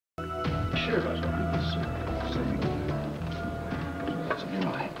Sure.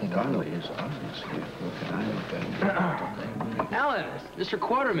 Alan, Mr.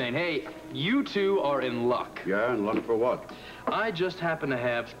 Quartermain, hey, you two are in luck. Yeah, in luck for what? I just happen to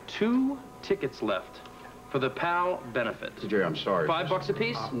have 2 tickets left for the PAL benefit. Jay, I'm sorry. $5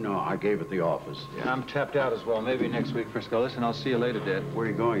 apiece? No, I gave it the office. Yeah, I'm tapped out as well. Maybe next week, Frisco. Listen, I'll see you later, Dad. Where are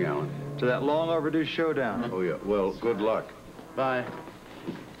you going, Alan? To that long overdue showdown. Oh, yeah. Well, good luck. Bye.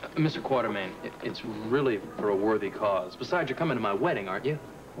 Mr. Quartermain, it's really for a worthy cause. Besides, you're coming to my wedding, aren't you?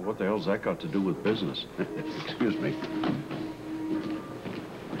 Well, what the hell's that got to do with business? Excuse me.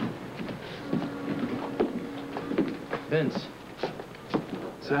 Vince.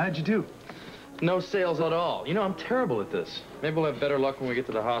 So how'd you do? No sales at all. You know, I'm terrible at this. Maybe we'll have better luck when we get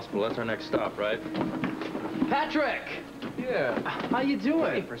to the hospital. That's our next stop, right? Patrick! Yeah. How you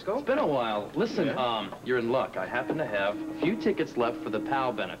doing? Hey, Frisco. It's been a while. Listen, Yeah? you're in luck. I happen to have a few tickets left for the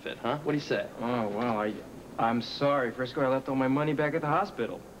PAL benefit, huh? What do you say? Oh, well, I'm sorry, Frisco. I left all my money back at the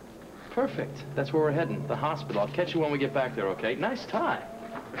hospital. Perfect. That's where we're heading, the hospital. I'll catch you when we get back there, okay? Nice tie.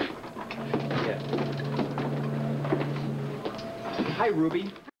 Yeah. Hi,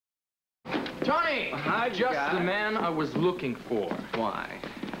 Ruby. Tony! Hi, Just guy. the man I was looking for. Why?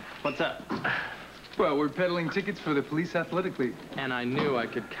 What's up? Well, we're peddling tickets for the police athletic league. And I knew I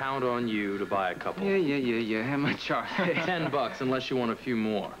could count on you to buy a couple. Yeah. How much are they? $10, unless you want a few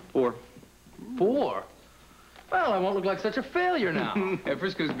more. 4. 4? Well, I won't look like such a failure now. Yeah,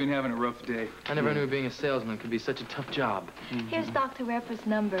 Frisco's been having a rough day. I never knew being a salesman could be such a tough job. Here's Dr. Webbers'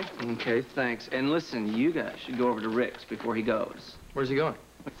 number. Okay, thanks. And listen, you guys should go over to Rick's before he goes. Where's he going?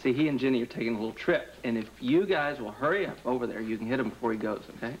 See, he and Jenny are taking a little trip, and if you guys will hurry up over there, you can hit him before he goes,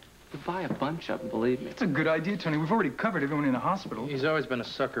 okay? We'll buy a bunch of them, believe me. It's a good idea, Tony. We've already covered everyone in the hospital. He's always been a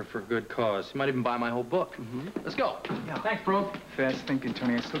sucker for a good cause. He might even buy my whole book. Let's go. Yeah. Thanks, bro. Fast thinking,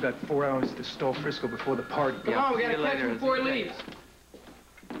 Tony. I still got 4 hours to stall Frisco before the party. Come on, we see gotta you catch later. him before he leaves.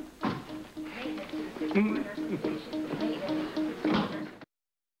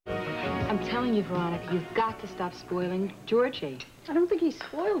 I'm telling you, Veronica, you've got to stop spoiling Georgie. I don't think he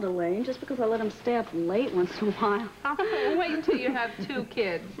spoiled Elaine just because I let him stay up late once in a while. Wait until you have 2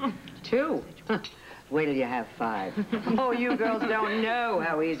 kids. 2? Wait till you have 5. Oh, you girls don't know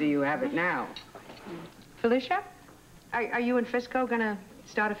how easy you have it now. Felicia, are you and Frisco gonna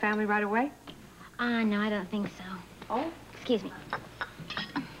start a family right away? No, I don't think so. Oh? Excuse me.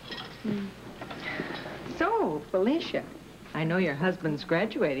 So, Felicia, I know your husband's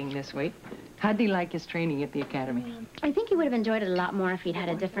graduating this week. How'd he like his training at the academy? I think he would have enjoyed it a lot more if he'd had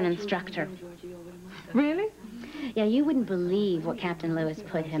a different instructor. Really? Yeah, you wouldn't believe what Captain Lewis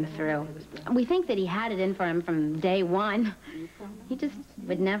put him through. We think that he had it in for him from day one. He just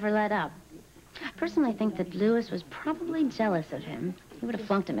would never let up. I personally think that Lewis was probably jealous of him. He would have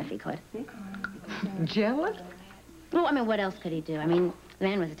flunked him if he could. Jealous? Well, I mean, what else could he do? I mean, the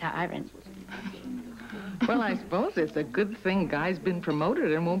man was a tyrant. Well, I suppose it's a good thing Guy's been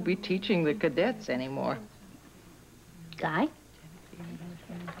promoted and won't be teaching the cadets anymore. Guy?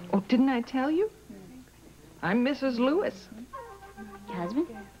 Oh, didn't I tell you? I'm Mrs. Lewis. Your husband?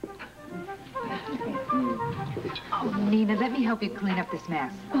 Oh, Nina, let me help you clean up this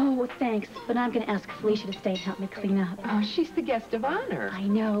mess. Oh, well, thanks. But I'm going to ask Felicia to stay and help me clean up. Oh, she's the guest of honor. I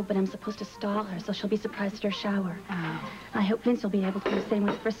know, but I'm supposed to stall her, so she'll be surprised at her shower. Oh. I hope Vince will be able to do the same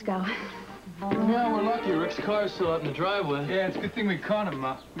with Frisco. Yeah, we're lucky. Rick's car's still out in the driveway. Yeah, it's a good thing we caught him.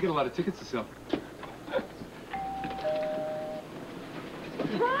 We got a lot of tickets to sell.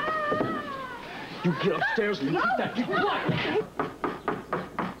 You get upstairs and keep that. Keep quiet.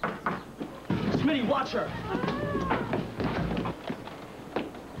 Smitty, watch her.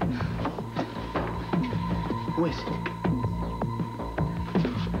 Who is it?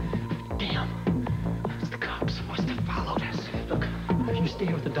 Damn. It's the cops. Must have followed us. Look, you stay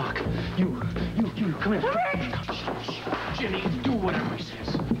here with the doc. You, come here. Shh. Jimmy, do whatever he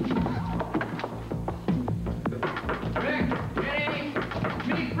says. Rick, Jenny,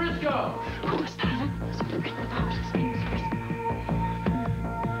 meet Frisco. Who is that?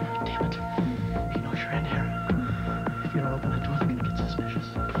 Damn it. He knows you're in here. If you don't open the door, they're gonna get suspicious.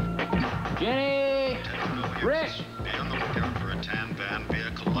 Jenny! Rick! Be on the lookout for a tan van,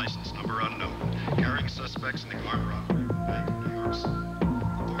 vehicle license number unknown, carrying suspects in the armed robbery of a bank in New York City.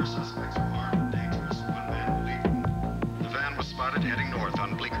 The 4 suspects were armed and dangerous, 1 man believed. The van was spotted heading north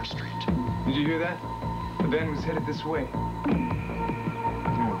on Bleecker Street. Did you hear that? The van was headed this way.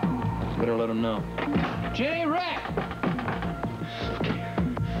 Better let him know. Jenny, Rick! Okay.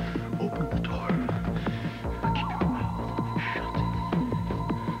 Open the door. Keep your mouth shut.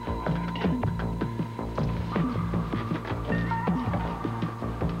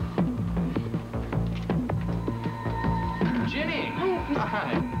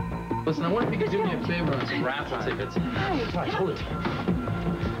 Hi. Listen, I wonder if you could do me a favor on some raffle tickets. All right, hold it.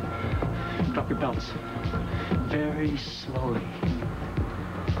 Drop your belts. Very slowly.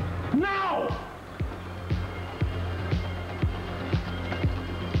 Now!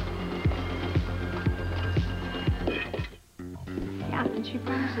 Yeah, and she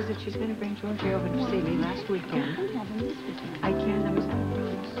promises that she's going to bring Georgie over to see me last weekend. I can, that was my promise.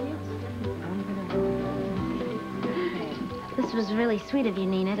 This was really sweet of you,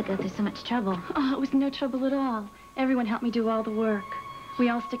 Nina, to go through so much trouble. Oh, it was no trouble at all. Everyone helped me do all the work. We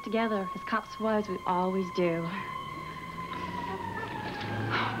all stick together. As cops' wives, we always do.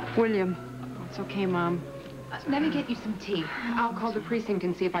 William. Oh, it's okay, Mom. Let me get you some tea. I'll call the precinct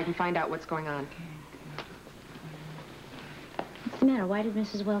and see if I can find out what's going on. What's the matter? Why did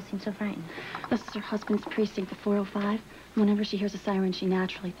Mrs. Wells seem so frightened? This is her husband's precinct, the 405. Whenever she hears a siren, she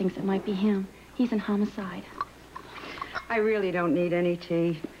naturally thinks it might be him. He's in homicide. I really don't need any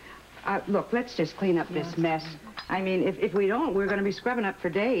tea. Look, let's just clean up this mess. I mean, if we don't, we're going to be scrubbing up for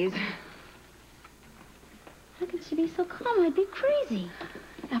days. How could she be so calm? I'd be crazy.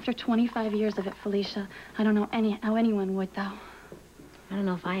 After 25 years of it, Felicia, I don't know how anyone would, though. I don't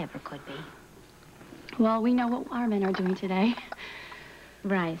know if I ever could be. Well, we know what our men are doing today.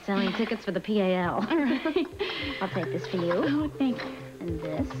 Right, selling tickets for the PAL. All right. I'll take this for you. Oh, thank you. And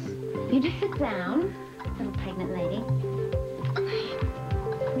this. You just sit down, little pregnant lady.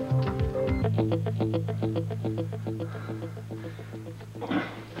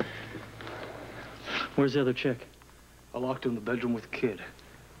 Where's the other chick? I locked her in the bedroom with a kid.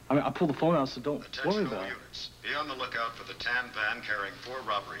 I mean, I pulled the phone out, so don't worry Attention about all it. units. Be on the lookout for the tan van carrying 4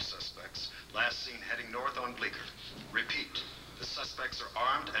 robbery suspects. Last seen heading north on Bleecker. Repeat, the suspects are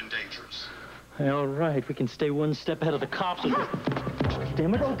armed and dangerous. Hey, all right, we can stay one step ahead of the cops.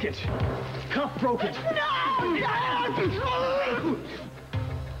 Damn it, broke it. Cop broke it. No!